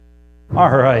All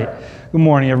right. Good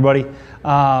morning, everybody.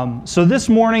 So this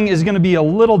morning is going to be a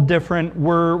little different.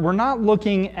 We're not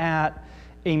looking at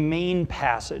a main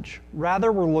passage.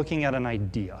 Rather, we're looking at an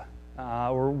idea.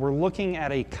 We're looking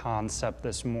at a concept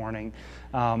this morning.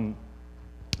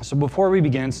 So before we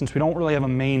begin, since we don't really have a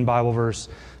main Bible verse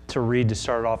to read to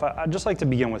start off, I'd just like to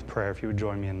begin with prayer, if you would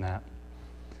join me in that.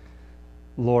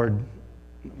 Lord,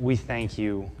 we thank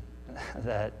you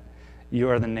that you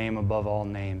are the name above all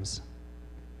names.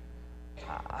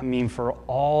 I mean, for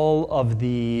all of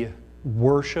the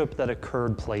worship that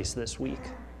occurred place this week,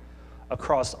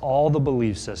 across all the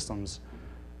belief systems,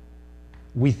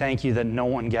 we thank you that no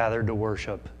one gathered to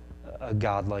worship a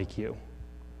God like you.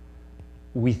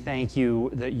 We thank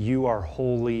you that you are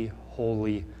holy,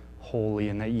 holy, holy,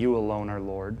 and that you alone are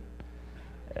Lord,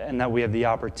 and that we have the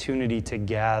opportunity to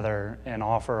gather and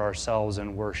offer ourselves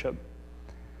in worship.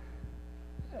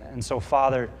 And so,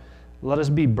 Father, let us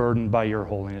be burdened by your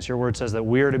holiness. Your word says that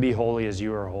we are to be holy as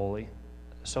you are holy.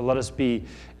 So let us be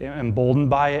emboldened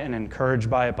by it and encouraged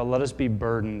by it, but let us be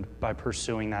burdened by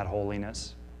pursuing that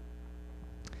holiness.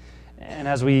 And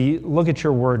as we look at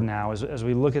your word now, as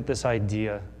we look at this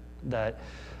idea that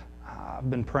I've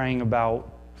been praying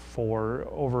about for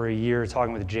over a year,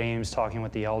 talking with James, talking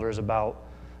with the elders about,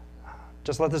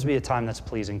 just let this be a time that's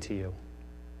pleasing to you.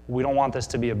 We don't want this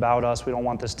to be about us. We don't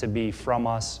want this to be from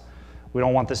us. We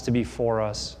don't want this to be for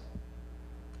us.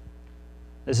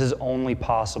 This is only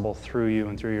possible through you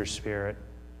and through your Spirit,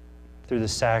 through the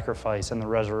sacrifice and the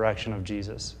resurrection of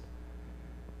Jesus.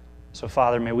 So,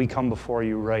 Father, may we come before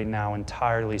you right now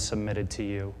entirely submitted to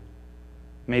you.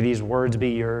 May these words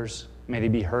be yours. May they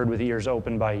be heard with ears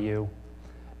opened by you.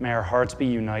 May our hearts be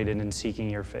united in seeking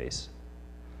your face.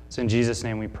 It's in Jesus'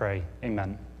 name we pray.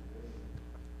 Amen.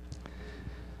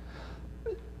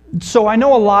 So I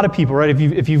know a lot of people, right?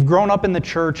 If you've grown up in the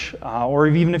church, or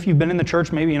even if you've been in the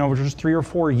church, maybe just 3 or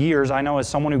 4 years, I know as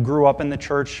someone who grew up in the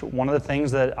church, one of the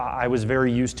things that I was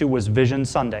very used to was Vision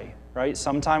Sunday, right?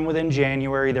 Sometime within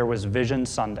January, there was Vision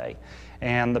Sunday.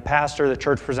 And the pastor, the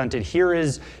church presented,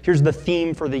 here's the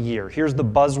theme for the year. Here's the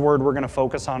buzzword we're going to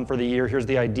focus on for the year. Here's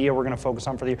the idea we're going to focus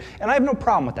on for the year. And I have no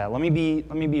problem with that. Let me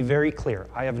be very clear.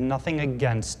 I have nothing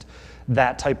against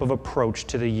that type of approach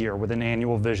to the year with an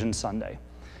annual Vision Sunday.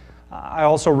 I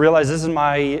also realize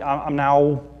I'm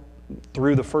now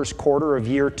through the first quarter of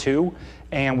year 2,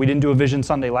 and we didn't do a Vision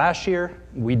Sunday last year.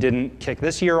 We didn't kick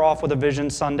this year off with a Vision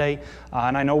Sunday,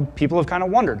 and I know people have kind of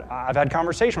wondered. I've had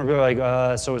conversations where people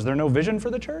are like, so is there no vision for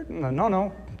the church?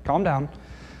 No, calm down.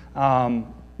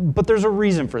 But there's a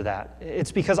reason for that.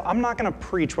 It's because I'm not going to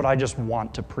preach what I just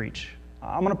want to preach.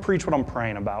 I'm going to preach what I'm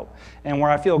praying about and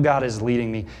where I feel God is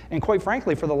leading me. And quite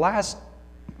frankly, for the last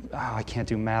I can't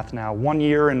do math now, 1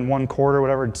 year and 1 quarter,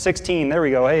 whatever, 16, there we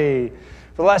go, hey.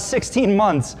 For the last 16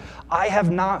 months, I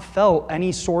have not felt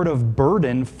any sort of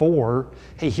burden for,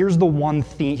 hey, here's the one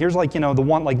theme, here's the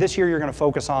one, like this year you're going to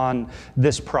focus on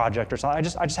this project or something. I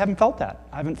just haven't felt that.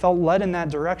 I haven't felt led in that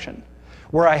direction.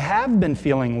 Where I have been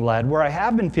feeling led, where I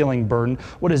have been feeling burdened,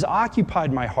 what has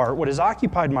occupied my heart, what has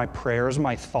occupied my prayers,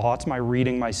 my thoughts, my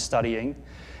reading, my studying,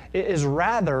 is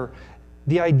rather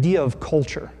the idea of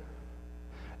culture.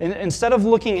 Instead of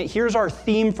looking at, here's our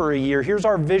theme for a year, here's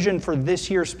our vision for this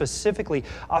year specifically,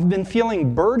 I've been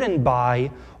feeling burdened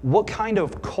by what kind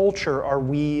of culture are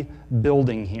we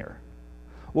building here?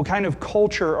 What kind of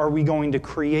culture are we going to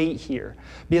create here?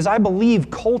 Because I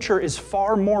believe culture is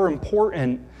far more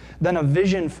important than a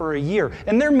vision for a year.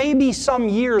 And there may be some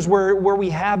years where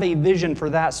we have a vision for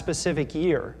that specific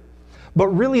year. But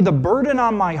really, the burden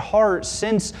on my heart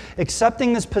since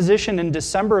accepting this position in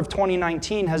December of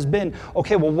 2019 has been,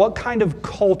 okay, well, what kind of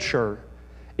culture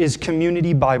is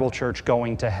Community Bible Church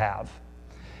going to have?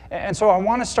 And so I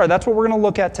want to start. That's what we're going to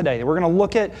look at today. We're going to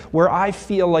look at where I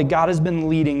feel like God has been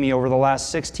leading me over the last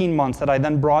 16 months that I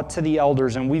then brought to the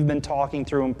elders and we've been talking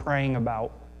through and praying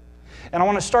about. And I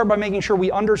want to start by making sure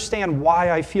we understand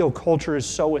why I feel culture is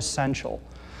so essential.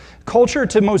 Culture,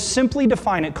 to most simply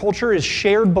define it, culture is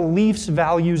shared beliefs,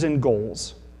 values, and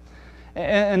goals.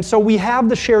 And so we have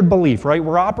the shared belief, right?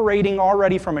 We're operating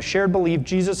already from a shared belief.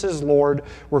 Jesus is Lord.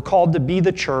 We're called to be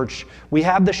the church. We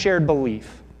have the shared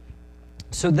belief.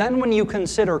 So then when you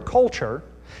consider culture,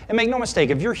 and make no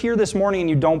mistake, if you're here this morning and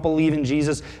you don't believe in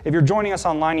Jesus, if you're joining us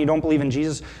online and you don't believe in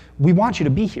Jesus, we want you to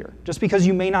be here. Just because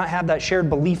you may not have that shared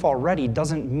belief already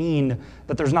doesn't mean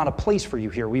that there's not a place for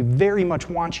you here. We very much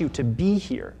want you to be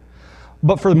here.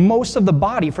 But for most of the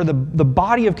body, for the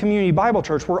body of Community Bible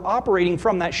Church, we're operating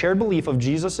from that shared belief of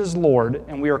Jesus is Lord,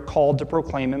 and we are called to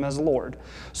proclaim Him as Lord.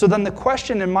 So then the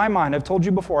question in my mind, I've told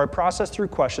you before, I process through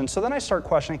questions, so then I start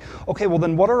questioning, okay, well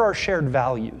then what are our shared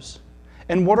values?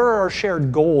 And what are our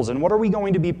shared goals? And what are we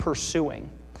going to be pursuing?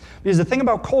 Because the thing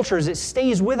about culture is it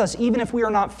stays with us even if we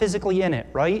are not physically in it,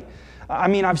 right? I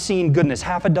mean, I've seen, goodness,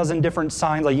 half a dozen different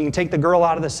signs. Like you can take the girl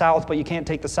out of the South, but you can't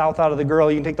take the South out of the girl.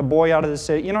 You can take the boy out of the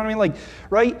city. You know what I mean? Like,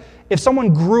 right? If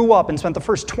someone grew up and spent the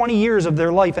first 20 years of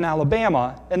their life in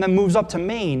Alabama and then moves up to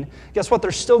Maine, guess what?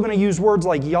 They're still going to use words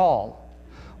like y'all.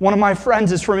 One of my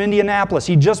friends is from Indianapolis.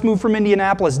 He just moved from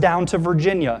Indianapolis down to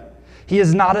Virginia. He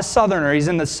is not a Southerner. He's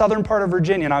in the southern part of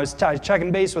Virginia. And I was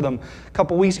checking base with him a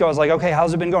couple weeks ago. I was like, okay,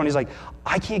 how's it been going? He's like,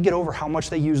 I can't get over how much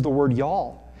they use the word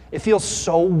y'all. It feels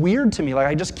so weird to me. Like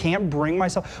I just can't bring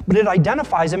myself. But it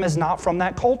identifies him as not from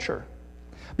that culture.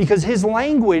 Because his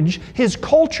language, his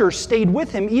culture stayed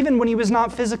with him even when he was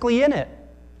not physically in it.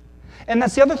 And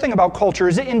that's the other thing about culture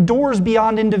is it endures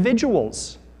beyond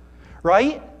individuals,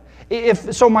 right?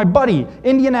 So my buddy,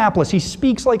 Indianapolis, he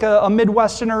speaks like a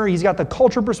Midwesterner. He's got the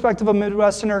culture perspective of a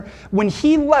Midwesterner. When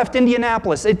he left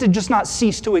Indianapolis, it did just not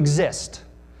cease to exist.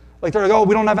 Like they're like, oh,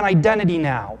 we don't have an identity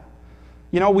now.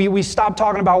 You know, we stopped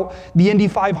talking about the Indy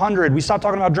 500. We stopped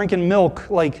talking about drinking milk.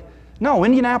 Like, no,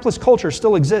 Indianapolis culture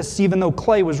still exists even though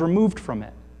Clay was removed from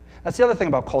it. That's the other thing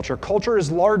about culture. Culture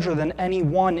is larger than any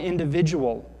one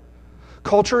individual.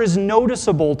 Culture is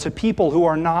noticeable to people who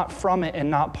are not from it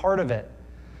and not part of it.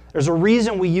 There's a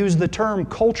reason we use the term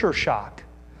culture shock.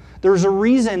 There's a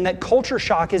reason that culture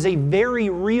shock is a very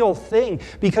real thing.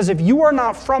 Because if you are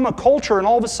not from a culture and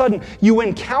all of a sudden you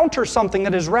encounter something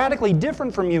that is radically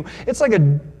different from you, it's like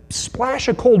a splash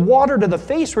of cold water to the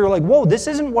face where you're like, whoa, this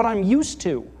isn't what I'm used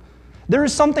to. There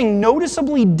is something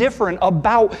noticeably different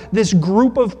about this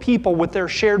group of people with their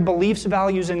shared beliefs,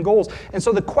 values, and goals. And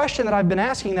so the question that I've been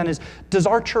asking then is, does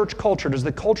our church culture, does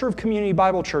the culture of Community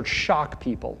Bible Church shock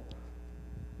people?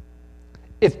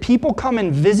 If people come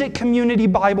and visit Community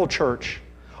Bible Church,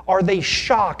 are they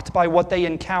shocked by what they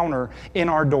encounter in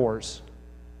our doors?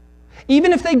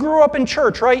 Even if they grew up in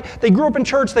church, right? They grew up in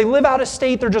church, they live out of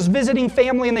state, they're just visiting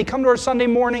family, and they come to our Sunday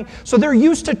morning, so they're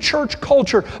used to church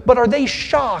culture, but are they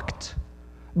shocked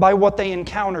by what they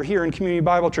encounter here in Community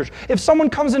Bible Church? If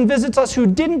someone comes and visits us who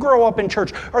didn't grow up in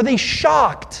church, are they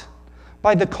shocked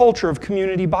by the culture of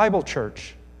Community Bible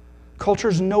Church?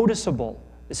 Culture's noticeable.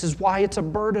 This is why it's a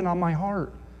burden on my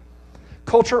heart.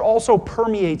 Culture also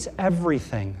permeates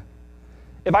everything.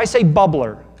 If I say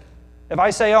bubbler, if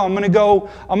I say, oh, I'm going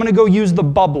to go use the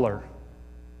bubbler,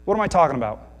 what am I talking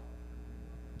about?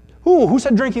 Who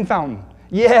said drinking fountain?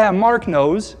 Yeah, Mark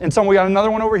knows. And we got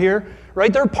another one over here,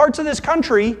 right? There are parts of this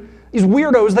country, these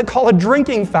weirdos that call a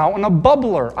drinking fountain a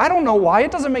bubbler. I don't know why.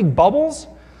 It doesn't make bubbles.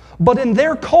 But in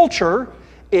their culture,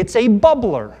 it's a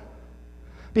bubbler.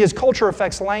 Because culture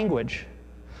affects language.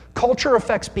 Culture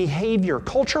affects behavior.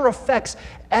 Culture affects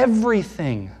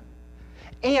everything.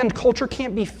 And culture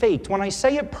can't be faked. When I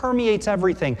say it permeates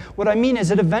everything, what I mean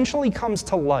is it eventually comes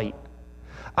to light.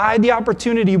 I had the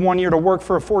opportunity one year to work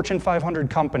for a Fortune 500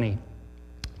 company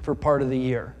for part of the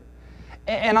year.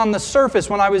 And on the surface,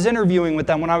 when I was interviewing with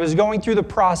them, when I was going through the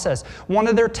process, one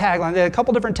of their taglines, they had a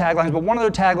couple different taglines, but one of their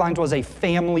taglines was a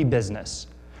family business.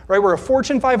 Right? We're a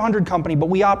Fortune 500 company, but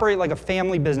we operate like a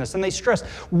family business. And they stress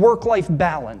work-life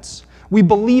balance. We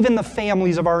believe in the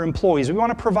families of our employees. We want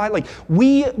to provide,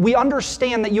 we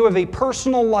understand that you have a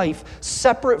personal life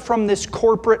separate from this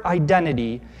corporate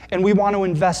identity, and we want to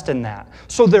invest in that.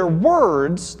 So their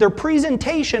words, their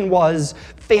presentation was,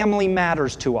 family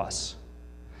matters to us.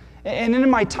 And in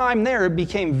my time there, it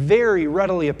became very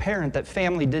readily apparent that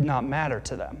family did not matter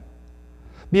to them.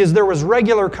 Because there was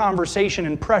regular conversation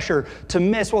and pressure to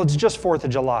miss, well, it's just 4th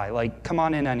of July. Like, come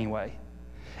on in anyway.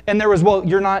 And there was, well,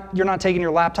 you're not taking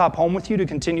your laptop home with you to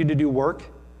continue to do work?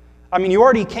 I mean, you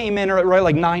already came in, right,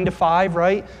 like 9 to 5,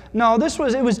 right? No, it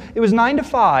was 9 to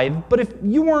 5, but if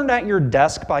you weren't at your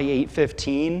desk by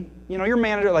 8:15, your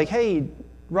manager, like, hey,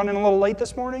 running a little late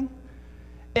this morning?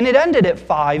 And it ended at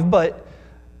 5, but,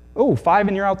 5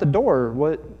 and you're out the door.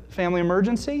 What, family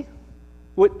emergency?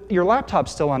 What, your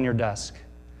laptop's still on your desk.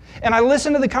 And I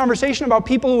listened to the conversation about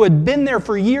people who had been there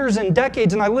for years and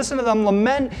decades, and I listened to them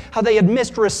lament how they had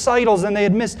missed recitals, and they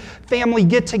had missed family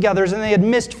get-togethers, and they had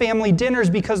missed family dinners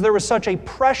because there was such a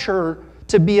pressure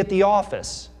to be at the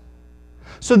office.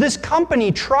 So this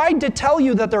company tried to tell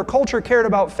you that their culture cared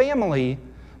about family,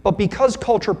 but because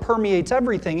culture permeates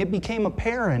everything, it became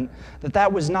apparent that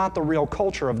that was not the real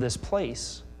culture of this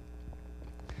place.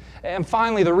 And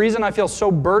finally, the reason I feel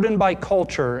so burdened by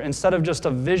culture, instead of just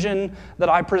a vision that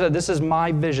I present, this is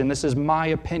my vision, this is my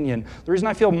opinion. The reason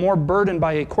I feel more burdened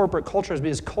by a corporate culture is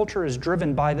because culture is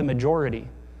driven by the majority.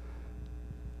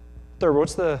 Third,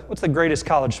 what's the greatest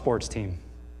college sports team?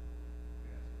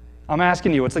 I'm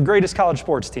asking you, what's the greatest college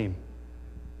sports team?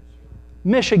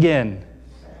 Michigan.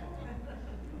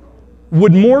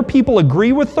 Would more people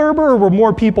agree with Thurber, or would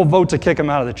more people vote to kick him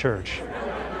out of the church?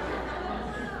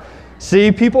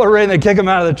 See, people are ready to kick him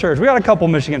out of the church. We got a couple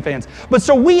Michigan fans. But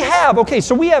so we have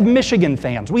Michigan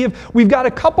fans. We've got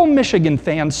a couple Michigan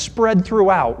fans spread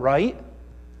throughout, right?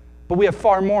 But we have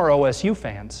far more OSU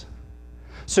fans.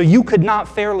 So you could not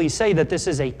fairly say that this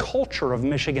is a culture of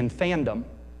Michigan fandom.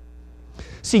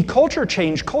 See, culture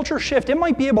change, culture shift, it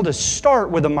might be able to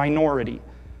start with a minority.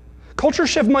 Culture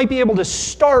shift might be able to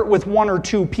start with one or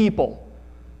two people,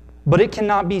 but it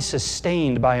cannot be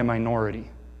sustained by a minority.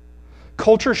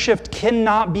 Culture shift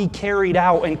cannot be carried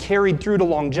out and carried through to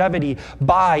longevity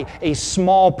by a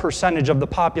small percentage of the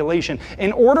population.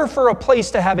 In order for a place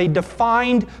to have a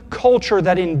defined culture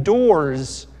that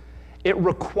endures, it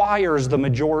requires the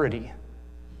majority.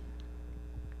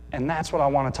 And that's what I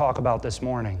want to talk about this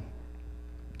morning.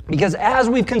 Because as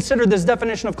we've considered this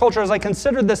definition of culture, as I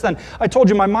considered this then, I told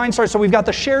you my mind started, so we've got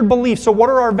the shared beliefs, so what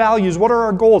are our values, what are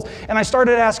our goals? And I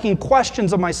started asking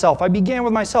questions of myself. I began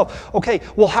with myself, okay,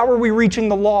 well, how are we reaching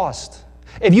the lost?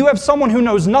 If you have someone who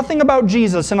knows nothing about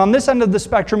Jesus, and on this end of the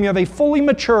spectrum you have a fully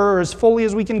mature, or as fully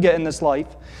as we can get in this life,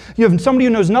 you have somebody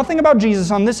who knows nothing about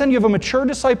Jesus, on this end you have a mature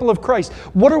disciple of Christ,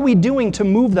 what are we doing to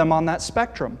move them on that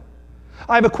spectrum?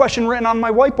 I have a question written on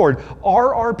my whiteboard.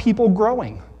 Are our people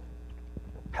growing?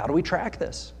 How do we track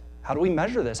this? How do we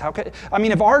measure this?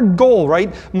 If our goal,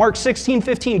 right, Mark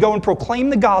 16:15, go and proclaim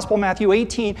the gospel, Matthew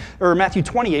 28, Matthew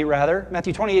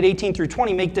 28, 18 through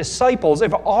 20, make disciples.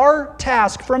 If our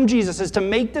task from Jesus is to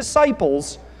make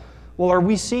disciples, well, are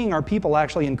we seeing our people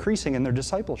actually increasing in their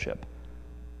discipleship?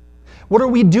 What are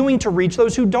we doing to reach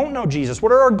those who don't know Jesus?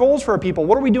 What are our goals for our people?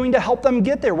 What are we doing to help them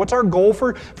get there? What's our goal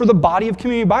for the body of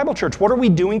Community Bible Church? What are we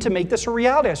doing to make this a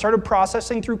reality? I started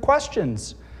processing through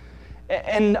questions.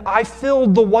 And I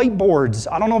filled the whiteboards.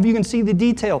 I don't know if you can see the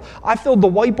detail. I filled the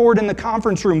whiteboard in the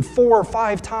conference room 4 or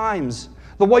 5 times.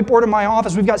 The whiteboard in my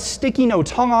office, we've got sticky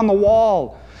notes hung on the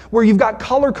wall where you've got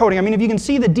color coding. If you can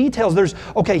see the details,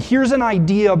 here's an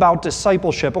idea about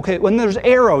discipleship. Okay, when there's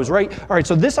arrows, right? All right,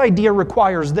 so this idea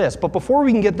requires this. But before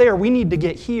we can get there, we need to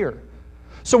get here.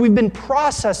 So we've been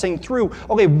processing through,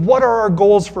 okay, what are our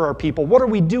goals for our people? What are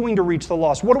we doing to reach the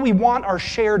lost? What do we want our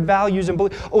shared values and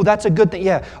beliefs? Oh, that's a good thing.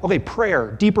 Yeah. Okay,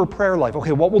 prayer, deeper prayer life.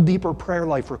 Okay, what will deeper prayer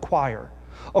life require?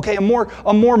 Okay, a more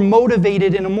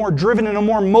motivated and a more driven and a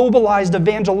more mobilized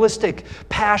evangelistic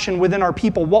passion within our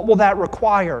people. What will that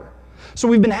require? So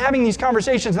we've been having these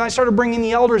conversations, and I started bringing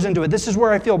the elders into it. This is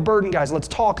where I feel burdened, guys. Let's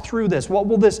talk through this. What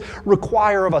will this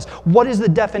require of us? What is the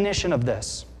definition of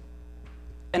this?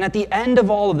 And at the end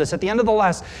of all of this, at the end of the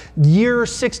last year,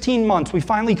 16 months, we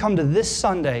finally come to this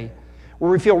Sunday where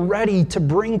we feel ready to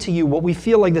bring to you what we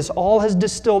feel like this all has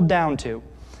distilled down to.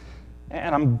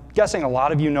 And I'm guessing a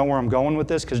lot of you know where I'm going with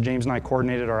this because James and I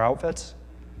coordinated our outfits.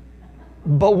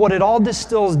 But what it all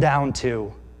distills down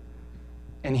to,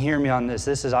 and hear me on this,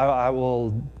 I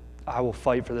will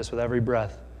fight for this with every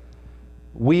breath.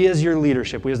 We as your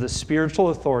leadership, we as the spiritual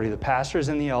authority, the pastors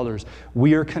and the elders,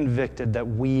 we are convicted that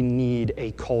we need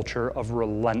a culture of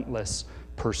relentless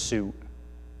pursuit.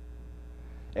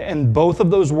 And both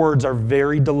of those words are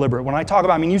very deliberate. When I talk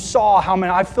about, you saw how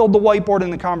many, I filled the whiteboard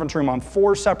in the conference room on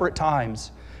 4 separate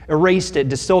times, erased it,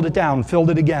 distilled it down,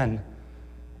 filled it again.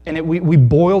 And we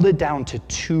boiled it down to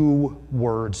 2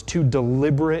 words, 2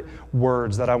 deliberate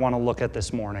words that I want to look at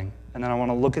this morning. And then I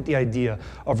want to look at the idea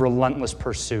of relentless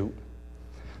pursuit.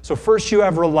 So first you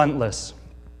have relentless.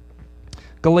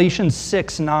 Galatians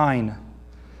 6:9.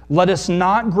 Let us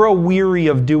not grow weary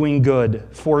of doing good,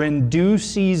 for in due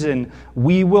season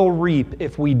we will reap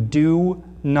if we do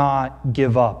not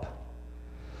give up.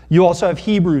 You also have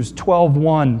Hebrews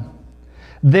 12:1.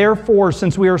 Therefore,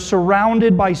 since we are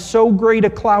surrounded by so great a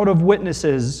cloud of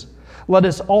witnesses, let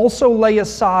us also lay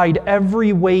aside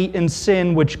every weight and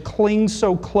sin which clings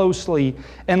so closely,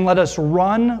 and let us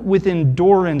run with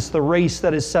endurance the race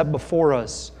that is set before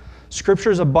us.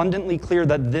 Scripture is abundantly clear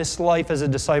that this life as a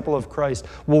disciple of Christ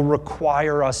will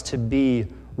require us to be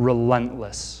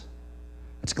relentless.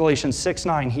 It's Galatians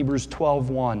 6:9, Hebrews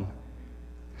 12:1.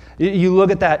 You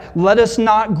look at that. Let us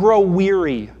not grow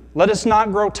weary. Let us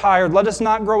not grow tired. Let us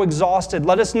not grow exhausted.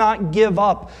 Let us not give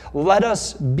up. Let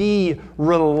us be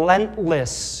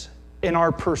relentless in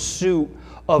our pursuit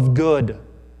of good.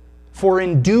 For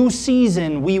in due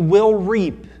season we will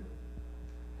reap.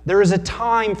 There is a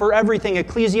time for everything.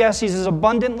 Ecclesiastes is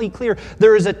abundantly clear.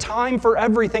 There is a time for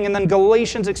everything. And then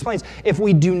Galatians explains, if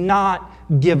we do not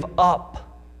give up.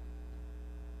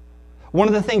 One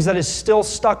of the things that is still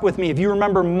stuck with me, if you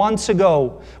remember months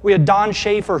ago, we had Don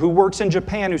Schaefer, who works in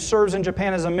Japan, who serves in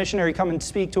Japan as a missionary, come and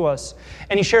speak to us.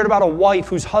 And he shared about a wife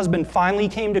whose husband finally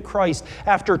came to Christ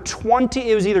after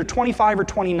it was either 25 or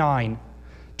 29.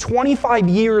 25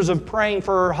 years of praying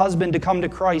for her husband to come to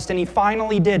Christ, and he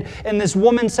finally did. And this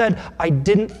woman said, I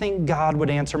didn't think God would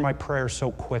answer my prayer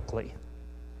so quickly.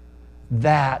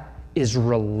 That is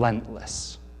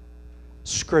relentless.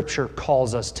 Scripture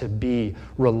calls us to be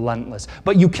relentless.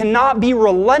 But you cannot be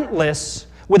relentless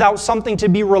without something to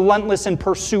be relentless in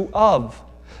pursuit of.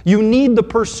 You need the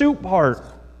pursuit part.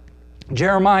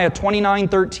 Jeremiah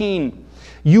 29:13.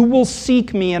 You will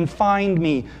seek me and find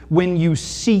me when you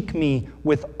seek me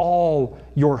with all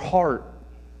your heart.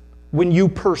 When you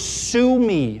pursue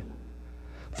me.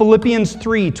 Philippians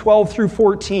 3:12 through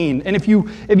 14. And if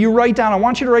you write down, I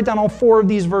want you to write down all 4 of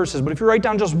these verses, but if you write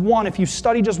down just one, if you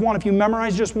study just one, if you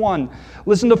memorize just one,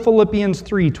 listen to Philippians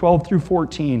 3:12 through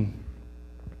 14.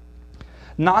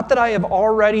 Not that I have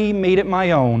already made it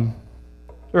my own,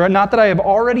 or not that I have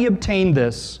already obtained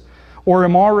this, or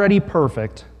am already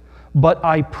perfect, but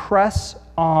I press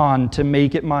on to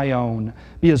make it my own,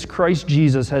 because Christ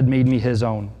Jesus had made me his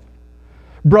own.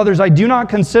 Brothers, I do not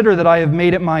consider that I have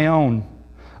made it my own,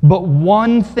 but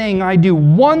one thing I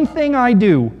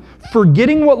do,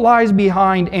 forgetting what lies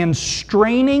behind and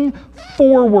straining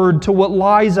forward to what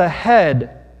lies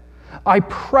ahead, I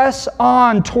press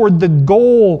on toward the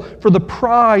goal for the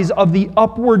prize of the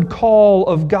upward call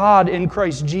of God in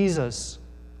Christ Jesus.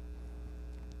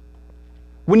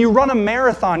 When you run a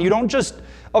marathon, you don't just,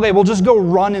 okay, we'll just go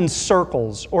run in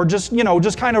circles, or just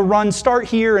kind of run, start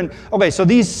here, and okay, so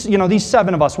these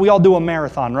 7 of us, we all do a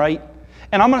marathon, right?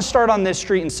 And I'm going to start on this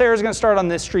street, and Sarah's going to start on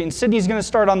this street, and Sydney's going to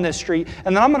start on this street,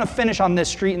 and then I'm going to finish on this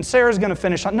street, and Sarah's going to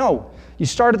finish on... No, you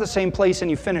start at the same place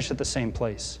and you finish at the same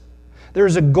place. There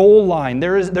is a goal line.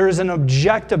 There is an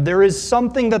objective. There is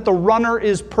something that the runner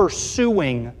is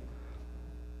pursuing.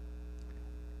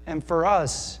 And for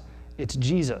us, it's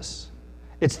Jesus.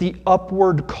 It's the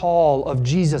upward call of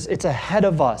Jesus. It's ahead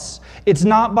of us. It's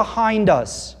not behind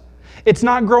us. It's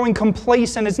not growing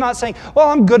complacent. It's not saying, well,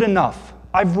 I'm good enough.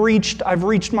 I've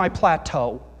reached my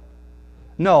plateau.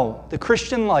 No, the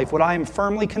Christian life, what I am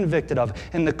firmly convicted of,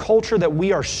 and the culture that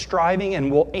we are striving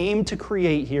and will aim to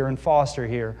create here and foster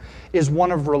here, is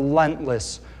one of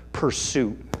relentless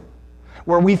pursuit,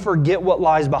 where we forget what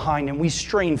lies behind and we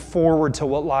strain forward to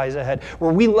what lies ahead,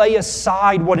 where we lay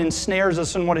aside what ensnares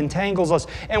us and what entangles us,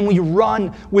 and we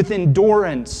run with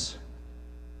endurance.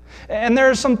 And there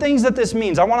are some things that this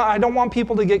means. I don't want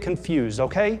people to get confused,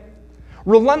 okay?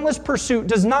 Relentless pursuit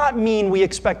does not mean we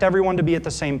expect everyone to be at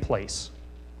the same place.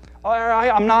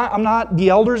 I'm not, the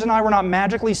elders and I, we're not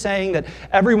magically saying that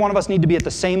every one of us need to be at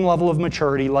the same level of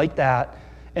maturity like that,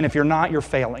 and if you're not, you're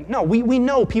failing. No, we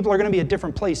know people are going to be at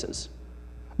different places.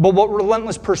 But what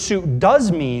relentless pursuit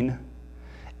does mean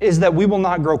is that we will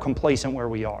not grow complacent where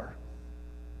we are.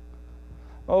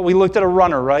 Well, we looked at a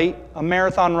runner, right? A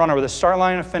marathon runner with a start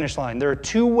line and a finish line. There are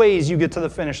 2 ways you get to the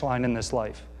finish line in this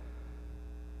life.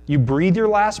 You breathe your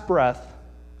last breath,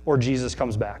 or Jesus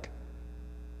comes back.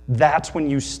 That's when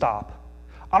you stop.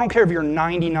 I don't care if you're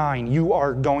 99, you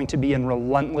are going to be in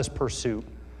relentless pursuit.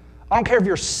 I don't care if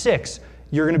you're 6,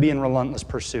 you're going to be in relentless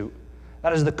pursuit.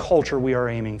 That is the culture we are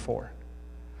aiming for.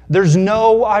 There's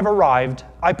no, I've arrived.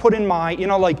 I put in my,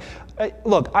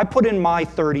 I put in my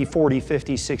 30, 40,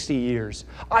 50, 60 years.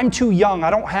 I'm too young. I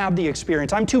don't have the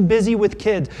experience. I'm too busy with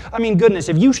kids. I mean, goodness,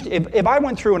 if I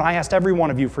went through and I asked every one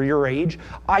of you for your age,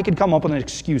 I could come up with an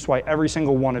excuse why every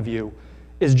single one of you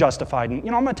is justified. And,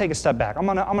 I'm going to take a step back. I'm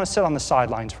going to sit on the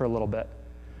sidelines for a little bit.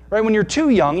 Right? When you're too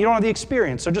young, you don't have the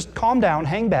experience. So just calm down,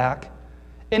 hang back,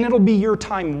 and it'll be your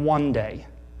time one day.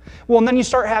 Well, and then you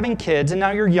start having kids, and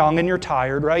now you're young and you're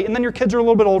tired, right? And then your kids are a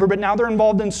little bit older, but now they're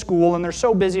involved in school, and they're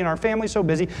so busy, and our family's so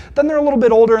busy. Then they're a little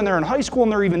bit older, and they're in high school,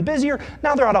 and they're even busier.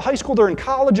 Now they're out of high school, they're in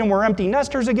college, and we're empty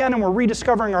nesters again, and we're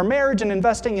rediscovering our marriage and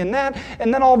investing in that.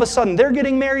 And then all of a sudden, they're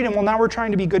getting married, and well, now we're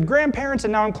trying to be good grandparents,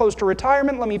 and now I'm close to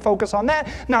retirement. Let me focus on that.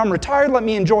 Now I'm retired. Let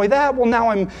me enjoy that. Well, now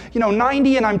I'm,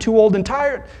 90, and I'm too old and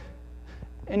tired.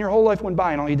 And your whole life went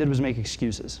by, and all you did was make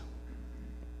excuses.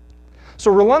 So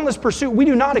relentless pursuit, we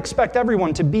do not expect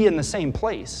everyone to be in the same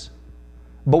place,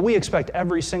 but we expect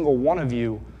every single one of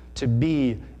you to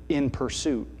be in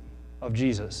pursuit of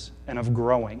Jesus and of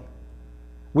growing.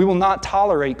 We will not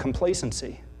tolerate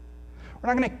complacency.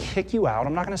 We're not going to kick you out.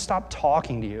 I'm not going to stop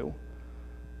talking to you.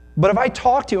 But if I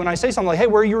talk to you and I say something like, hey,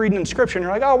 where are you reading in Scripture? And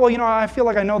you're like, oh, well, I feel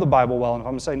like I know the Bible well. And I'm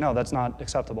going to say, no, that's not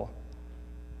acceptable.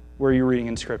 Where are you reading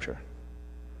in Scripture?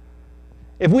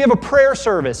 If we have a prayer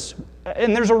service,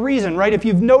 and there's a reason, right? If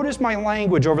you've noticed my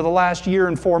language over the last year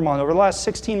and 4 months, over the last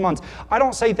 16 months, I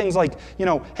don't say things like,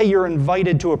 hey, you're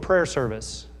invited to a prayer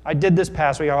service. I did this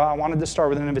past week. I wanted to start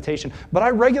with an invitation. But I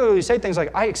regularly say things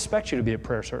like, I expect you to be at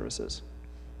prayer services.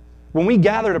 When we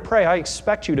gather to pray, I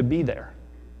expect you to be there.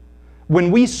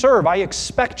 When we serve, I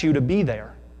expect you to be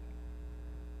there.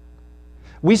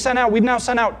 We've now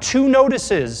sent out 2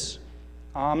 notices.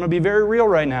 I'm going to be very real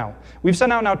right now. We've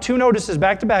sent out now 2 notices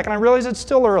back to back, and I realize it's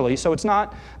still early, so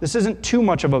this isn't too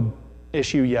much of an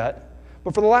issue yet.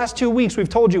 But for the last 2 weeks, we've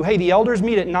told you, hey, the elders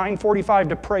meet at 9:45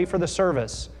 to pray for the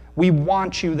service. We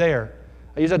want you there.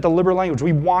 I use that deliberate language.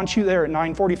 We want you there at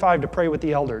 9:45 to pray with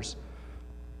the elders.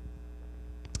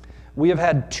 We have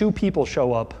had 2 people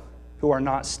show up who are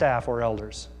not staff or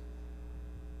elders.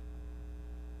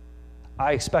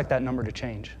 I expect that number to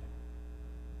change.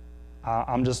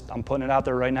 I'm putting it out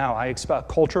there right now. I expect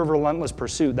culture of relentless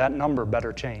pursuit, that number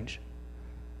better change,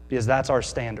 because that's our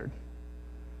standard.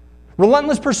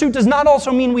 Relentless pursuit does not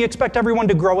also mean we expect everyone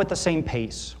to grow at the same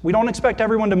pace. We don't expect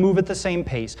everyone to move at the same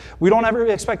pace. We don't ever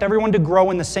expect everyone to grow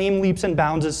in the same leaps and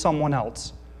bounds as someone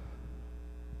else.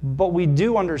 But we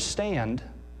do understand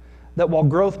that while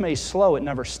growth may slow, it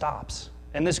never stops.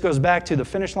 And this goes back to the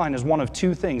finish line is one of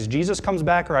 2 things. Jesus comes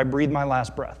back or I breathe my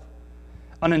last breath.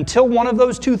 And until one of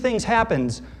those 2 things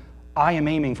happens, I am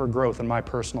aiming for growth in my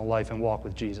personal life and walk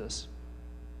with Jesus.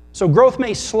 So growth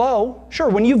may slow. Sure,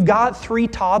 when you've got 3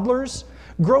 toddlers,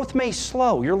 growth may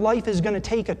slow. Your life is going to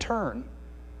take a turn.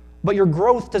 But your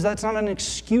growth, that's not an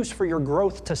excuse for your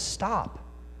growth to stop.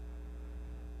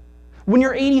 When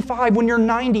you're 85, when you're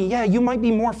 90, yeah, you might be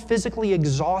more physically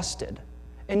exhausted.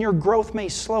 And your growth may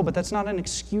slow, but that's not an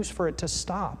excuse for it to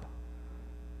stop.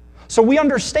 So we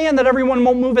understand that everyone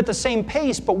won't move at the same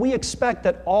pace, but we expect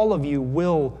that all of you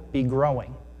will be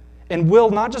growing. And will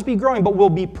not just be growing, but will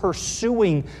be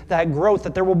pursuing that growth,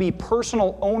 that there will be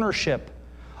personal ownership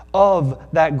of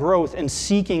that growth and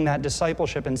seeking that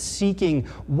discipleship and seeking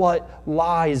what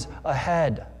lies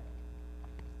ahead.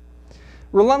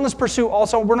 Relentless pursuit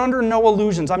also, we're under no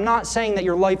illusions. I'm not saying that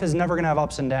your life is never going to have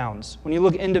ups and downs. When you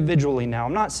look individually now,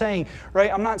 I'm not saying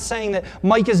that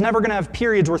Mike is never going to have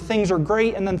periods where things are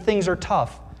great and then things are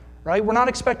tough, right? We're not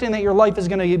expecting that your life is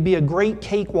going to be a great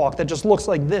cakewalk that just looks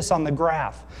like this on the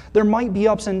graph. There might be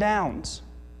ups and downs.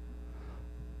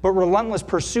 But relentless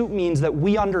pursuit means that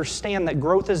we understand that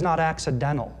growth is not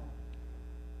accidental.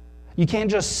 You can't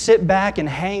just sit back and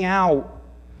hang out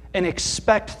and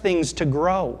expect things to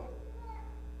grow.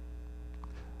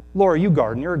 Laura, you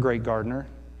garden. You're a great gardener.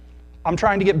 I'm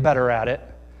trying to get better at it.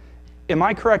 Am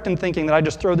I correct in thinking that I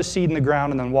just throw the seed in the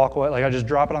ground and then walk away? Like I just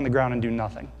drop it on the ground and do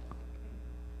nothing?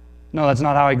 No, that's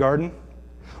not how I garden.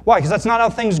 Why? Because that's not how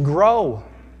things grow.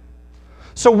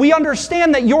 So we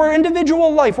understand that your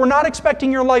individual life, we're not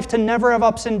expecting your life to never have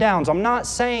ups and downs. I'm not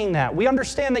saying that. We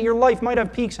understand that your life might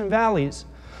have peaks and valleys.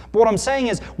 But what I'm saying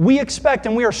is we expect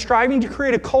and we are striving to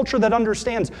create a culture that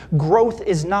understands growth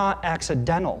is not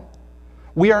accidental.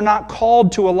 We are not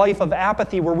called to a life of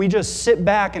apathy where we just sit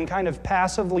back and kind of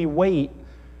passively wait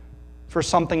for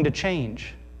something to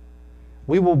change.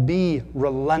 We will be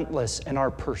relentless in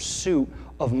our pursuit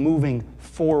of moving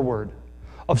forward,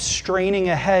 of straining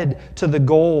ahead to the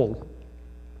goal.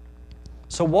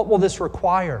 So what will this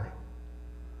require?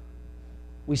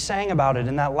 We sang about it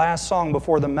in that last song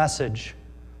before the message.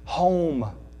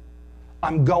 Home.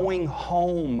 I'm going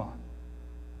home.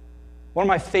 One of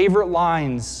my favorite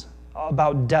lines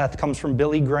about death comes from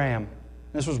Billy Graham.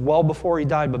 This was well before he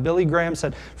died, but Billy Graham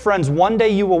said, "Friends, one day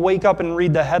you will wake up and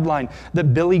read the headline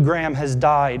that Billy Graham has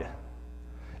died.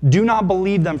 Do not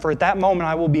believe them, for at that moment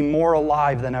I will be more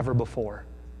alive than ever before."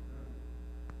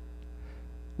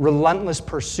 Relentless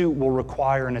pursuit will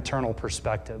require an eternal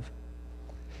perspective.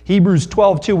 Hebrews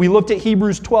 12:2. We looked at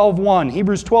Hebrews 12:1.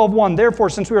 Hebrews 12:1. Therefore,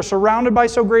 since we are surrounded by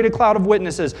so great a cloud of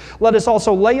witnesses, let us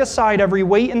also lay aside every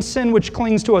weight and sin which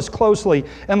clings to us closely,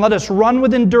 and let us run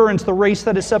with endurance the race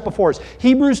that is set before us.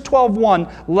 Hebrews 12:1.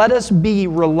 Let us be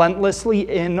relentlessly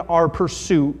in our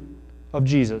pursuit of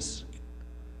Jesus.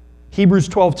 Hebrews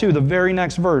 12:2, the very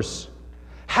next verse.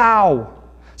 How?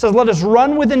 It says, let us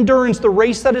run with endurance the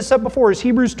race that is set before us.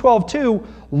 Hebrews 12:2,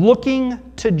 looking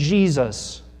to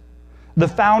Jesus, the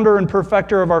founder and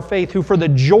perfecter of our faith, who for the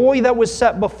joy that was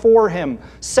set before him,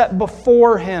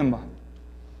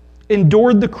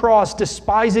 endured the cross,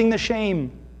 despising the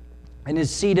shame, and is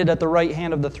seated at the right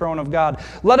hand of the throne of God.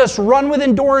 Let us run with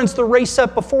endurance the race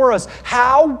set before us.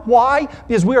 How? Why?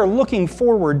 Because we are looking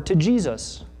forward to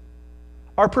Jesus.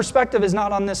 Our perspective is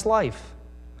not on this life.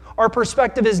 Our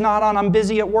perspective is not on, I'm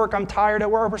busy at work, I'm tired at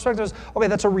work. Our perspective is, okay,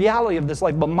 that's a reality of this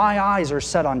life, but my eyes are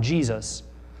set on Jesus.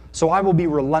 So I will be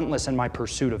relentless in my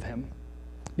pursuit of him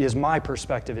because my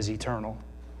perspective is eternal.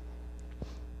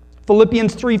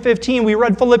 Philippians 3:15, we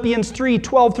read Philippians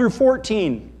 3:12 through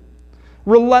 14.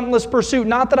 Relentless pursuit,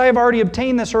 not that I have already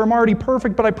obtained this or am already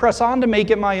perfect, but I press on to make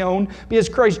it my own because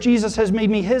Christ Jesus has made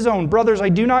me his own. Brothers, I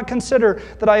do not consider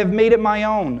that I have made it my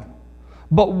own.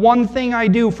 But one thing I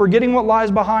do, forgetting what lies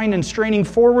behind and straining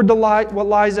forward to what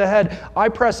lies ahead, I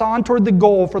press on toward the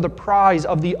goal for the prize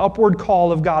of the upward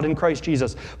call of God in Christ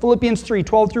Jesus. Philippians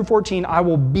 3:12 through 14, I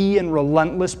will be in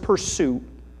relentless pursuit.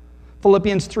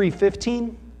 Philippians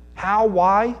 3:15, how,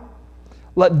 why?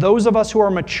 Let those of us who are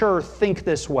mature think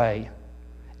this way.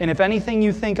 And if anything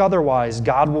you think otherwise,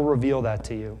 God will reveal that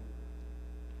to you.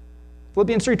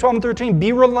 Philippians 3:12 and 13,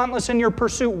 be relentless in your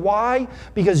pursuit. Why?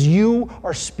 Because you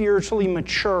are spiritually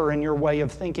mature in your way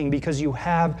of thinking, because you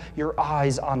have your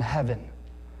eyes on heaven.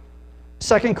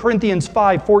 2 Corinthians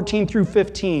 5:14 through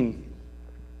 15,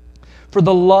 for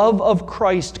the love of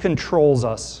Christ controls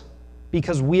us,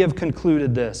 because we have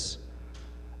concluded this,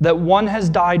 that one has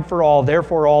died for all,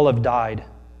 therefore all have died.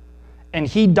 And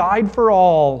he died for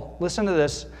all, listen to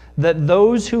this, that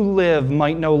those who live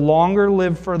might no longer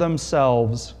live for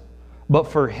themselves, but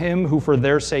for him who for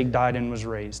their sake died and was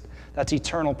raised. That's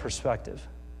eternal perspective.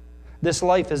 This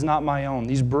life is not my own.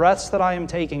 These breaths that I am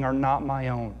taking are not my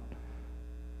own.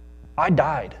 I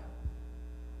died.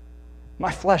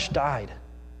 My flesh died.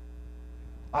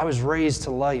 I was raised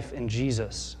to life in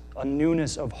Jesus, a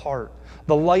newness of heart.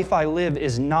 The life I live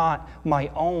is not my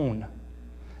own.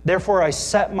 Therefore, I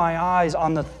set my eyes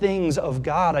on the things of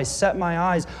God. I set my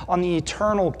eyes on the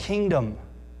eternal kingdom.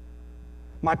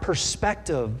 My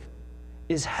perspective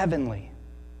is heavenly.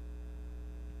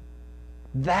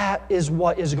 That is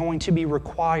what is going to be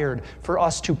required for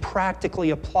us to practically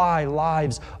apply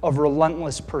lives of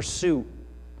relentless pursuit.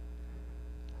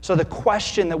 So the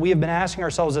question that we have been asking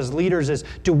ourselves as leaders is,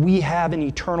 do we have an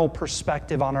eternal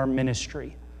perspective on our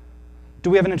ministry? Do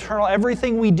we have an eternal,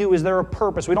 everything we do, is there a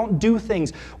purpose? We don't do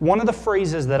things. One of the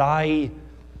phrases that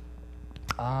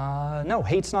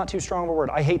hate's not too strong of a word.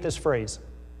 I hate this phrase.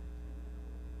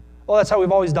 Well, that's how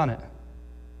we've always done it.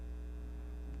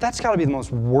 That's got to be the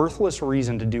most worthless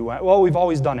reason to do it. Well, we've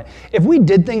always done it. If we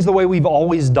did things the way we've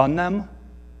always done them,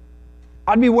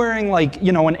 I'd be wearing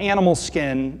an animal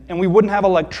skin, and we wouldn't have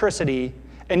electricity,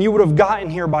 and you would have gotten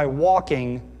here by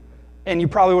walking, and you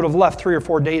probably would have left 3 or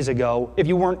 4 days ago if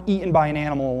you weren't eaten by an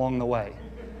animal along the way.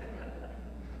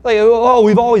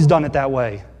 We've always done it that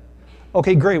way.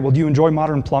 Okay, great. Well, do you enjoy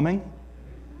modern plumbing?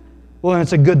 Well, then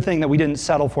it's a good thing that we didn't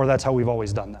settle for that's how we've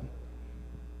always done them.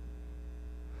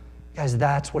 Guys,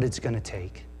 that's what it's going to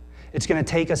take. It's going to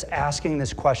take us asking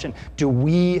this question, do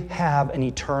we have an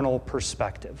eternal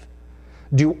perspective?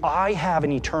 Do I have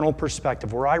an eternal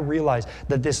perspective where I realize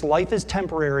that this life is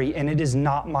temporary and it is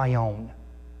not my own?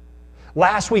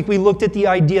 Last week we looked at the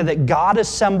idea that God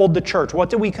assembled the church. What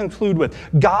did we conclude with?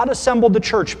 God assembled the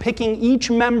church, picking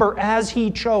each member as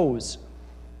he chose.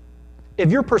 If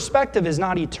your perspective is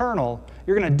not eternal,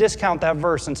 you're going to discount that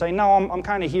verse and say, no, I'm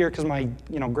kind of here because my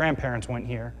grandparents went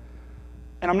here.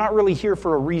 And I'm not really here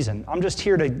for a reason. I'm just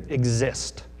here to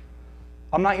exist.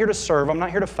 I'm not here to serve. I'm not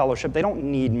here to fellowship. They don't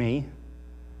need me.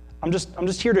 I'm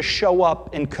just here to show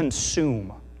up and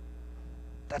consume.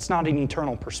 That's not an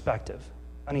eternal perspective.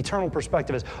 An eternal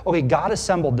perspective is, okay, God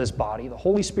assembled this body. The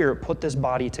Holy Spirit put this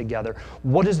body together.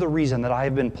 What is the reason that I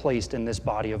have been placed in this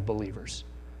body of believers?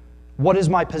 What is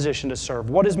my position to serve?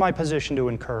 What is my position to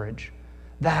encourage?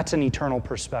 That's an eternal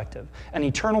perspective. An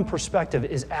eternal perspective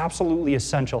is absolutely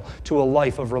essential to a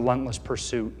life of relentless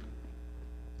pursuit.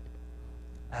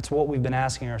 That's what we've been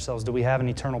asking ourselves. Do we have an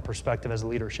eternal perspective as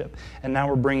leadership? And now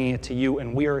we're bringing it to you,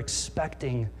 and we are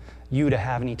expecting you to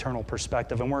have an eternal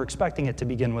perspective, and we're expecting it to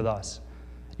begin with us.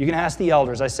 You can ask the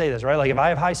elders. I say this, right? Like if I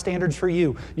have high standards for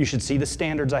you, you should see the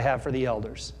standards I have for the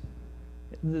elders.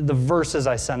 The verses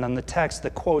I send them, the text, the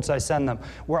quotes I send them,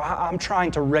 where I'm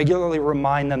trying to regularly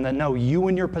remind them that, no, you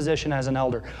in your position as an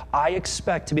elder, I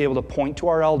expect to be able to point to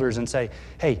our elders and say,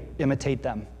 hey, imitate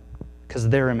them, because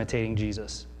they're imitating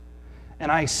Jesus.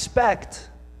 And I expect,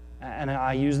 and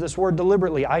I use this word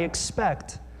deliberately, I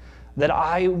expect that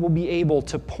I will be able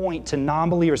to point to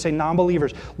non-believers, say,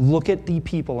 non-believers, look at the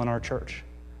people in our church,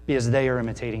 because they are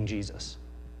imitating Jesus.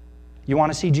 You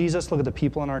want to see Jesus? Look at the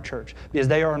people in our church, because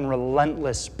they are in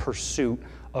relentless pursuit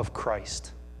of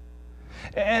Christ.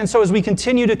 And so as we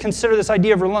continue to consider this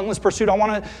idea of relentless pursuit, I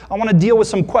want to deal with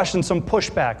some questions, some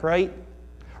pushback, right?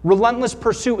 Relentless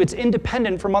pursuit, it's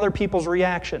independent from other people's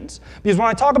reactions. Because when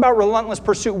I talk about relentless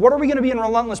pursuit, what are we going to be in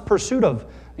relentless pursuit of?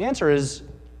 The answer is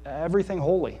everything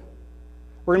holy.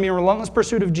 We're going to be in relentless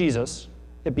pursuit of Jesus.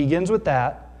 It begins with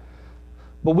that.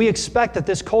 But we expect that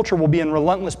this culture will be in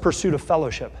relentless pursuit of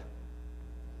fellowship.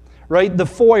 Right? The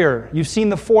foyer, you've seen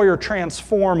the foyer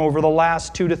transform over the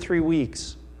last 2 to 3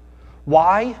 weeks.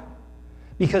 Why?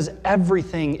 Because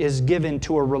everything is given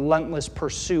to a relentless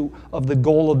pursuit of the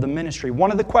goal of the ministry.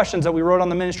 One of the questions that we wrote on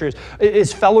the ministry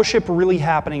is fellowship really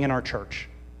happening in our church?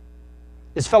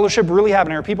 Is fellowship really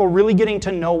happening? Are people really getting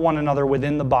to know one another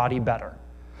within the body better?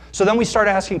 So then we start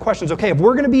asking questions. Okay, if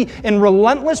we're going to be in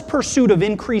relentless pursuit of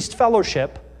increased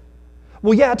fellowship,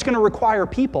 well, yeah, it's going to require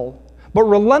people, but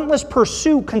relentless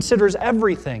pursuit considers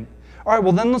everything. All right,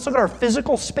 well, then let's look at our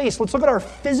physical space. Let's look at our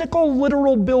physical,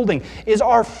 literal building. Is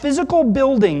our physical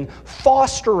building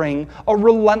fostering a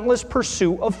relentless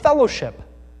pursuit of fellowship?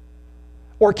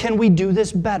 Or can we do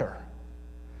this better?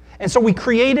 And so we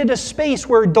created a space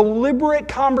where deliberate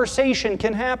conversation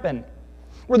can happen,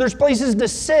 where there's places to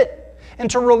sit and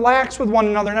to relax with one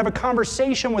another and have a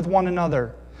conversation with one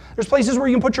another. There's places where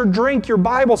you can put your drink, your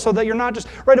Bible, so that you're not just,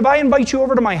 right, if I invite you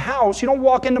over to my house, you don't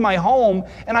walk into my home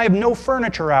and I have no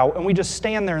furniture out and we just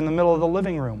stand there in the middle of the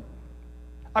living room.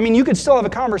 I mean, you could still have a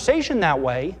conversation that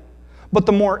way, but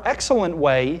the more excellent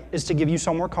way is to give you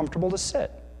somewhere comfortable to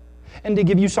sit and to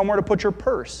give you somewhere to put your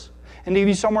purse and to give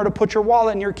you somewhere to put your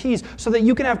wallet and your keys so that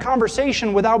you can have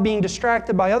conversation without being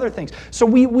distracted by other things. So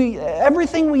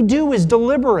everything we do is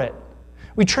deliberate.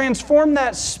 We transform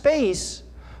that space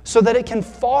so that it can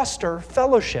foster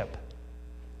fellowship.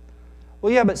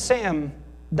 Well, yeah, but Sam,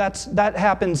 that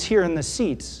happens here in the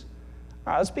seats.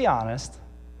 All right, let's be honest.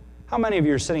 How many of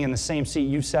you are sitting in the same seat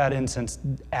you've sat in since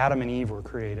Adam and Eve were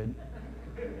created?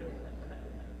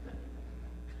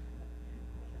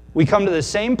 We come to the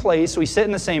same place, we sit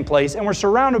in the same place, and we're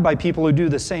surrounded by people who do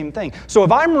the same thing. So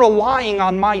if I'm relying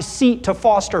on my seat to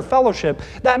foster fellowship,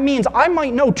 that means I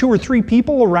might know 2 or 3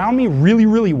 people around me really,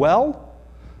 really well,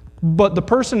 but the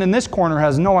person in this corner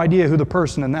has no idea who the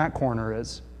person in that corner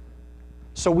is.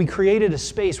 So we created a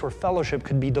space where fellowship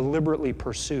could be deliberately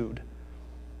pursued.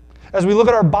 As we look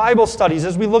at our Bible studies,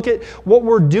 as we look at what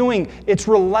we're doing, it's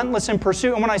relentless in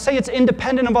pursuit. And when I say it's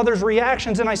independent of others'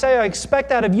 reactions, and I say I expect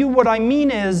that of you, what I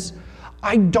mean is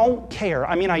I don't care.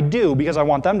 I mean, I do because I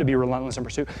want them to be relentless in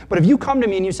pursuit. But if you come to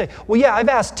me and you say, well, yeah, I've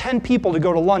asked 10 people to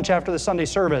go to lunch after the Sunday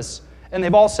service, and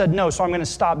they've all said no, so I'm going to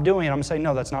stop doing it. I'm going to say,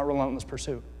 no, that's not relentless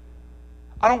pursuit.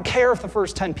 I don't care if the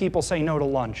first 10 people say no to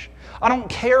lunch. I don't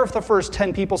care if the first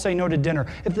 10 people say no to dinner.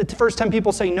 If the first 10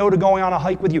 people say no to going on a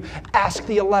hike with you, ask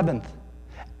the 11th,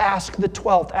 ask the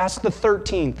 12th, ask the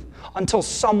 13th, until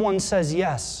someone says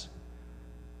yes.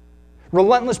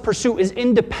 Relentless pursuit is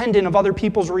independent of other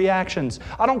people's reactions.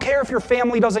 I don't care if your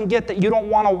family doesn't get that you don't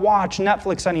want to watch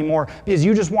Netflix anymore because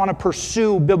you just want to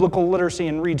pursue biblical literacy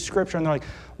and read scripture. And they're like,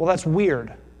 well, that's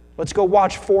weird. Let's go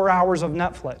watch 4 hours of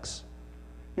Netflix.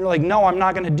 You're like, no, I'm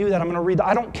not going to do that. I'm going to read that.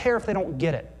 I don't care if they don't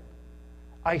get it.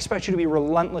 I expect you to be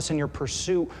relentless in your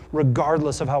pursuit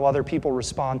regardless of how other people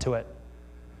respond to it.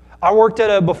 I worked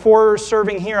before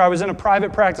serving here, I was in a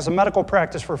private practice, a medical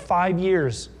practice for 5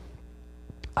 years.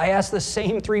 I asked the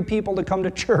same 3 people to come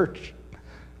to church.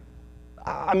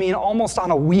 I mean, almost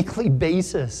on a weekly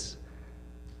basis.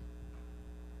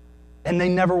 And they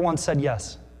never once said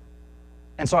yes.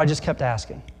 And so I just kept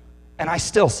asking. And I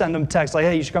still send them texts like,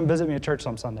 hey, you should come visit me at church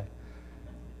some Sunday.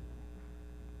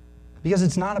 Because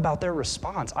it's not about their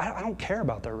response. I don't care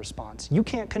about their response. You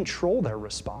can't control their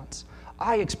response.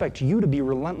 I expect you to be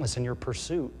relentless in your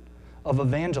pursuit of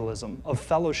evangelism, of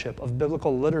fellowship, of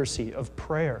biblical literacy, of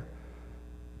prayer.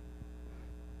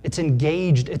 It's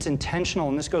engaged, it's intentional,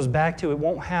 and this goes back to it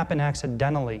won't happen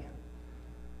accidentally.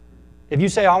 If you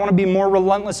say, I want to be more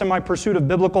relentless in my pursuit of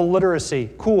biblical literacy,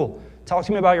 cool. Talk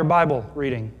to me about your Bible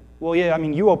reading. Well, yeah, I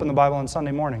mean, you open the Bible on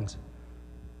Sunday mornings.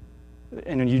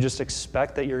 And you just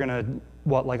expect that you're going to,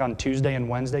 like on Tuesday and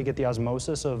Wednesday, get the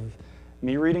osmosis of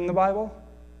me reading the Bible?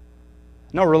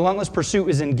 No, relentless pursuit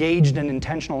is engaged and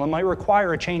intentional. It might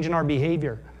require a change in our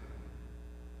behavior.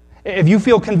 If you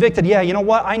feel convicted, yeah, you know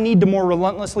what? I need to more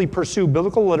relentlessly pursue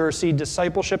biblical literacy,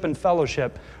 discipleship, and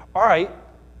fellowship. All right.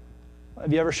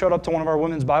 Have you ever showed up to one of our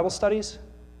women's Bible studies?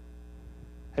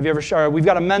 Have you ever we've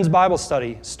got a men's Bible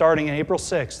study starting on April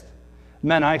 6th.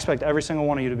 Men, I expect every single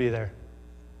one of you to be there.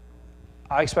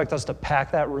 I expect us to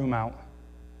pack that room out.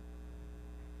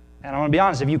 And I want to be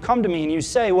honest, if you come to me and you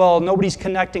say, well, nobody's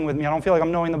connecting with me, I don't feel like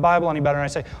I'm knowing the Bible any better, and I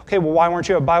say, okay, well, why weren't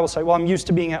you at Bible study? Well, I'm used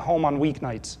to being at home on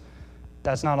weeknights.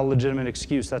 That's not a legitimate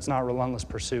excuse. That's not relentless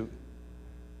pursuit.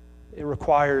 It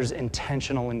requires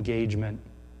intentional engagement.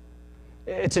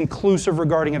 It's inclusive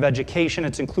regarding of education.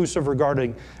 It's inclusive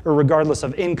regardless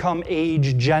of income,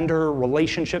 age, gender,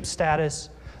 relationship status.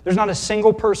 There's not a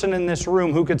single person in this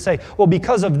room who could say, well,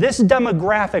 because of this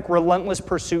demographic, relentless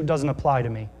pursuit doesn't apply to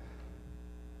me.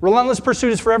 Relentless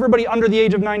Pursuit is for everybody under the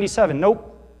age of 97. Nope.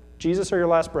 Jesus or your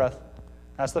last breath.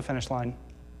 That's the finish line.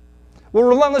 Well,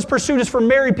 Relentless Pursuit is for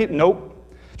married people. Nope.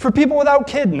 It's for people without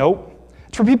kids. Nope.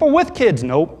 It's for people with kids.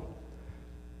 Nope.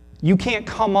 You can't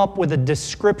come up with a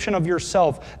description of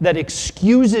yourself that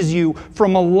excuses you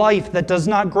from a life that does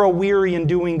not grow weary in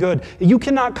doing good. You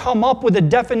cannot come up with a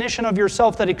definition of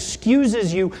yourself that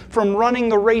excuses you from running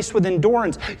the race with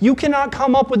endurance. You cannot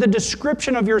come up with a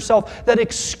description of yourself that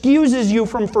excuses you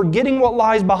from forgetting what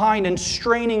lies behind and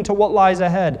straining to what lies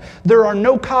ahead. There are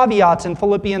no caveats in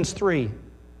Philippians 3.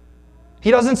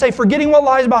 He doesn't say forgetting what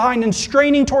lies behind and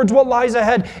straining towards what lies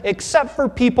ahead, except for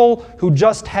people who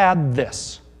just had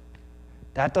this.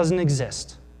 That doesn't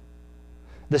exist.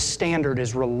 The standard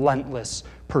is relentless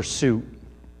pursuit.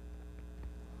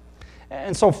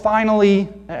 And so finally,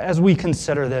 as we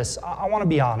consider this, I want to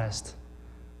be honest.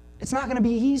 It's not going to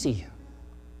be easy.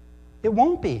 It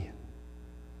won't be.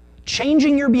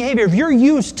 Changing your behavior, if you're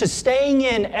used to staying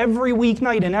in every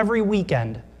weeknight and every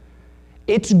weekend,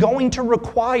 it's going to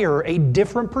require a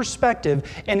different perspective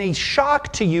and a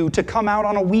shock to you to come out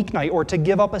on a weeknight or to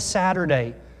give up a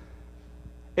Saturday.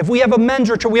 If we have a men's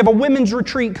retreat, we have a women's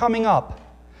retreat coming up.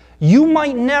 You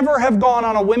might never have gone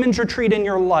on a women's retreat in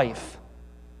your life.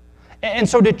 And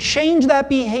so to change that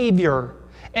behavior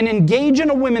and engage in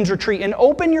a women's retreat and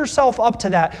open yourself up to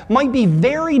that might be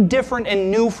very different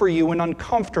and new for you and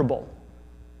uncomfortable.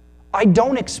 I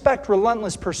don't expect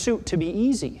Relentless Pursuit to be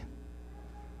easy.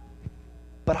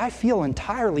 But I feel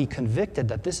entirely convicted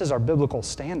that this is our biblical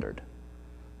standard.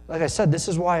 Like I said, this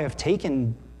is why I've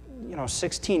taken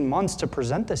 16 months to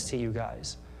present this to you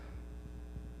guys.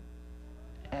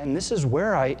 And this is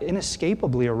where I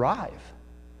inescapably arrive.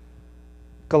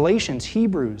 Galatians,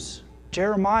 Hebrews,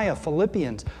 Jeremiah,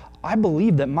 Philippians. I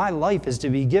believe that my life is to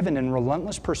be given in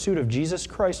relentless pursuit of Jesus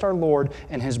Christ our Lord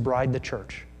and His bride, the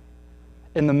church,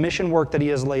 in the mission work that He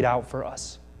has laid out for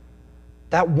us.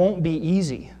 That won't be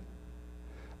easy.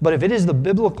 But if it is the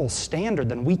biblical standard,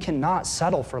 then we cannot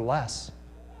settle for less.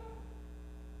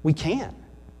 We can't.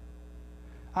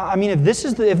 I mean, if this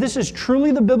is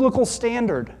truly the biblical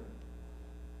standard,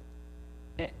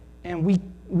 and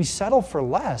we settle for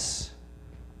less,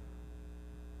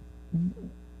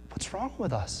 what's wrong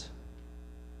with us?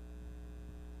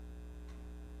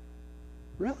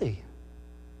 Really?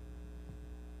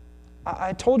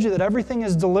 I told you that everything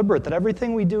is deliberate, that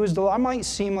everything we do is deliberate. I might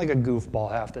seem like a goofball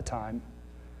half the time,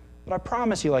 but I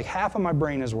promise you, like half of my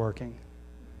brain is working.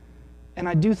 And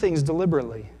I do things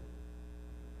deliberately.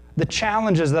 The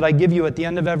challenges that I give you at the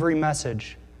end of every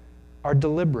message are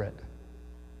deliberate.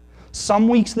 Some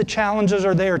weeks the challenges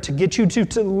are there to get you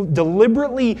to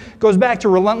deliberately, goes back to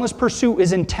relentless pursuit,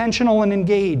 is intentional and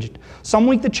engaged. Some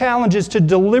week the challenge is to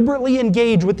deliberately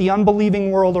engage with the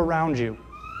unbelieving world around you.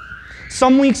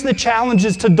 Some weeks the challenge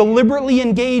is to deliberately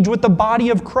engage with the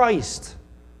body of Christ.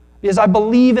 Because I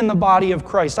believe in the body of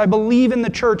Christ. I believe in the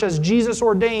church as Jesus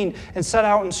ordained and set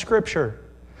out in Scripture.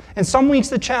 And some weeks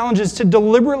the challenge is to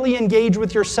deliberately engage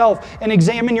with yourself and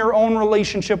examine your own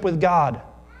relationship with God.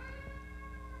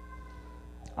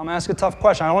 I'm going to ask a tough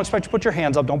question. I don't expect you to put your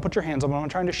hands up. Don't put your hands up. I'm not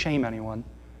trying to shame anyone.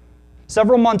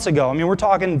 Several months ago, we're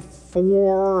talking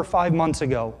 4 or 5 months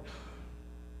ago,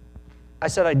 I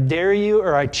said, I dare you,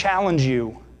 or I challenge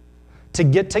you to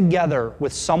get together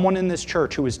with someone in this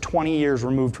church who is 20 years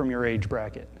removed from your age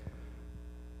bracket.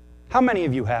 How many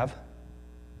of you have?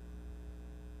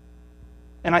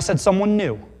 And I said someone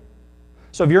new.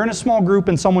 So if you're in a small group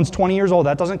and someone's 20 years old,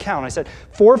 that doesn't count. I said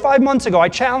 4 or 5 months ago, I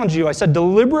challenged you. I said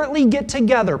deliberately get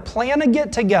together, plan a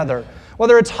get together,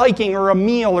 whether it's hiking or a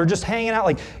meal or just hanging out.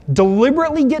 Like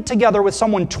deliberately get together with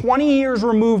someone 20 years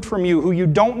removed from you who you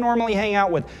don't normally hang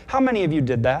out with. How many of you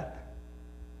did that?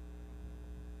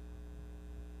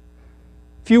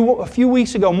 A few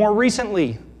weeks ago, more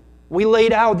recently, we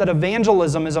laid out that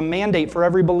evangelism is a mandate for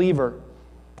every believer.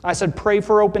 I said, pray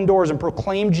for open doors and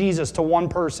proclaim Jesus to one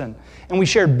person. And we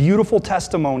shared beautiful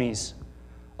testimonies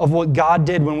of what God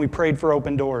did when we prayed for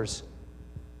open doors.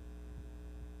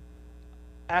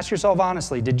 Ask yourself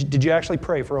honestly, did you actually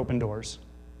pray for open doors?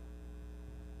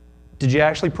 Did you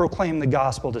actually proclaim the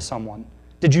gospel to someone?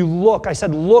 Did you look? I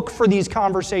said, look for these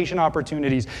conversation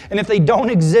opportunities. And if they don't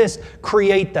exist,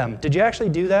 create them. Did you actually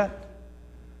do that?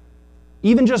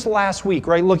 Even just last week,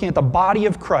 right, looking at the body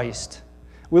of Christ,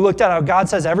 we looked at how God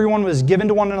says everyone was given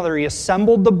to one another. He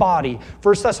assembled the body.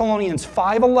 1 Thessalonians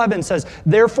 5:11 says,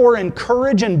 therefore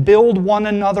encourage and build one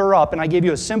another up. And I gave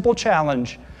you a simple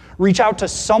challenge. Reach out to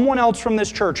someone else from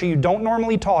this church who you don't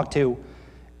normally talk to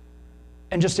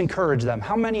and just encourage them.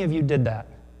 How many of you did that?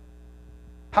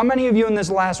 How many of you in this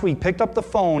last week picked up the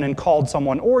phone and called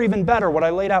someone? Or even better, what I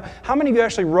laid out, how many of you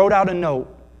actually wrote out a note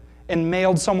and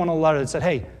mailed someone a letter that said,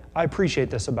 hey, I appreciate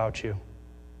this about you.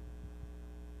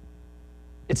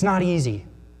 It's not easy.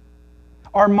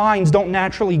 Our minds don't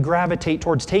naturally gravitate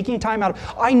towards taking time out.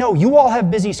 I know you all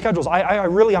have busy schedules.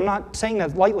 I'm not saying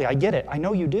that lightly. I get it. I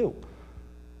know you do.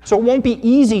 So it won't be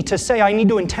easy to say I need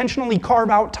to intentionally carve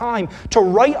out time to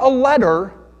write a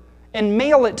letter and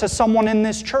mail it to someone in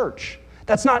this church.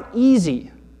 That's not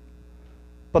easy,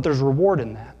 but there's reward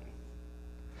in that.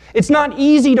 It's not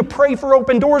easy to pray for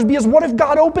open doors because what if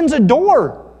God opens a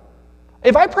door?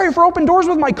 If I pray for open doors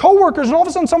with my coworkers and all of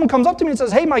a sudden someone comes up to me and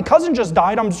says, hey, my cousin just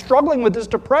died, I'm struggling with this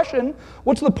depression,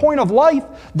 what's the point of life?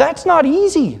 That's not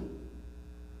easy.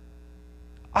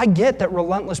 I get that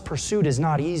relentless pursuit is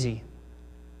not easy,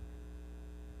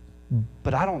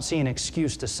 but I don't see an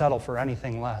excuse to settle for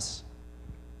anything less.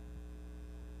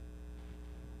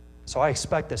 So I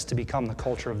expect this to become the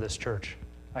culture of this church.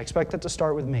 I expect it to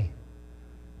start with me.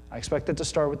 I expect it to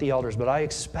start with the elders, but I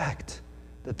expect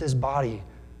that this body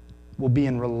will be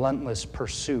in relentless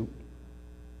pursuit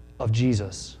of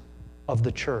Jesus, of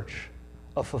the church,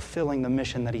 of fulfilling the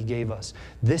mission that He gave us.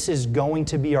 This is going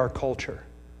to be our culture.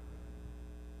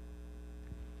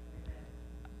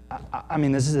 I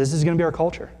mean, this is going to be our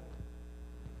culture.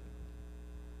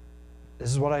 This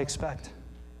is what I expect.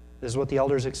 This is what the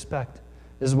elders expect.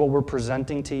 This is what we're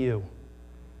presenting to you.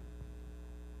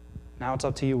 Now it's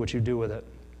up to you what you do with it.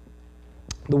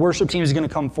 The worship team is going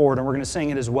to come forward and we're going to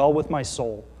sing It Is Well With My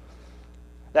Soul.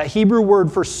 That Hebrew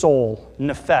word for soul,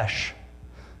 nephesh.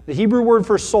 The Hebrew word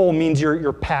for soul means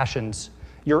your passions,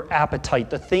 your appetite,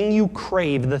 the thing you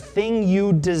crave, the thing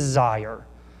you desire.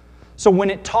 So when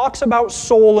it talks about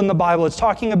soul in the Bible, it's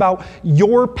talking about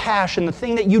your passion, the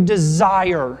thing that you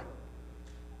desire.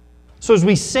 So as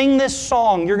we sing this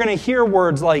song, you're going to hear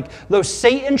words like, though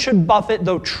Satan should buffet,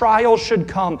 though trials should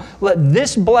come, let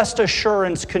this blessed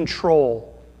assurance control,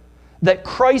 that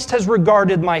Christ has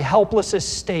regarded my helpless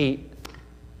estate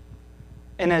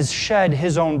and has shed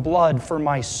His own blood for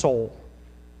my soul.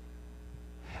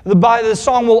 The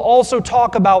song will also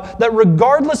talk about that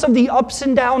regardless of the ups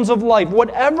and downs of life,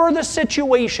 whatever the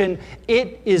situation,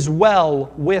 it is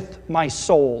well with my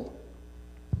soul.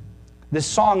 This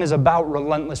song is about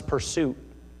relentless pursuit.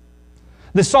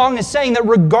 The song is saying that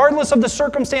regardless of the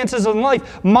circumstances in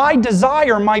life, my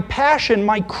desire, my passion,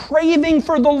 my craving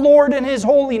for the Lord and His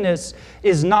holiness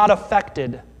is not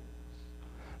affected.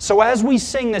 So as we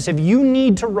sing this, if you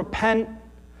need to repent,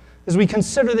 as we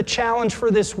consider the challenge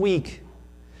for this week,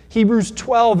 Hebrews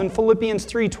 12 and Philippians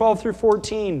 3, 12 through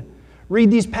 14, read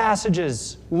these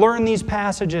passages, learn these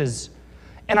passages,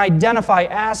 and identify,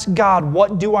 ask God,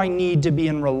 what do I need to be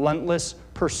in relentless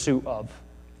pursuit of?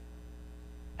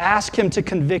 Ask Him to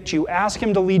convict you, ask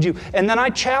Him to lead you, and then I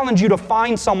challenge you to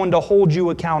find someone to hold you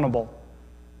accountable.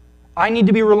 I need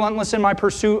to be relentless in my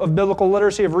pursuit of biblical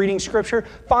literacy, of reading Scripture.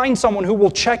 Find someone who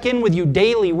will check in with you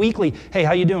daily, weekly. Hey,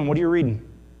 how you doing? What are you reading?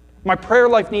 My prayer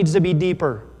life needs to be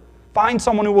deeper. Find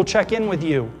someone who will check in with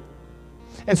you.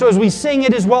 And so as we sing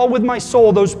It Is Well With My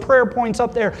Soul, those prayer points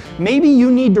up there, maybe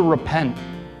you need to repent.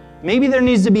 Maybe there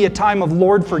needs to be a time of,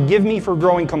 Lord, forgive me for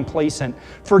growing complacent.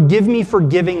 Forgive me for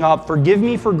giving up. Forgive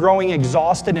me for growing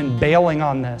exhausted and bailing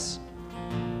on this.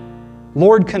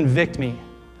 Lord, convict me.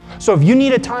 So if you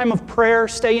need a time of prayer,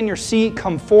 stay in your seat,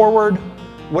 come forward,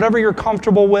 whatever you're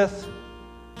comfortable with.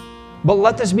 But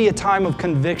let this be a time of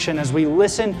conviction as we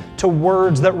listen to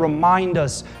words that remind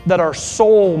us that our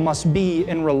soul must be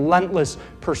in relentless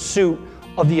pursuit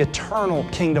of the eternal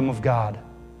kingdom of God.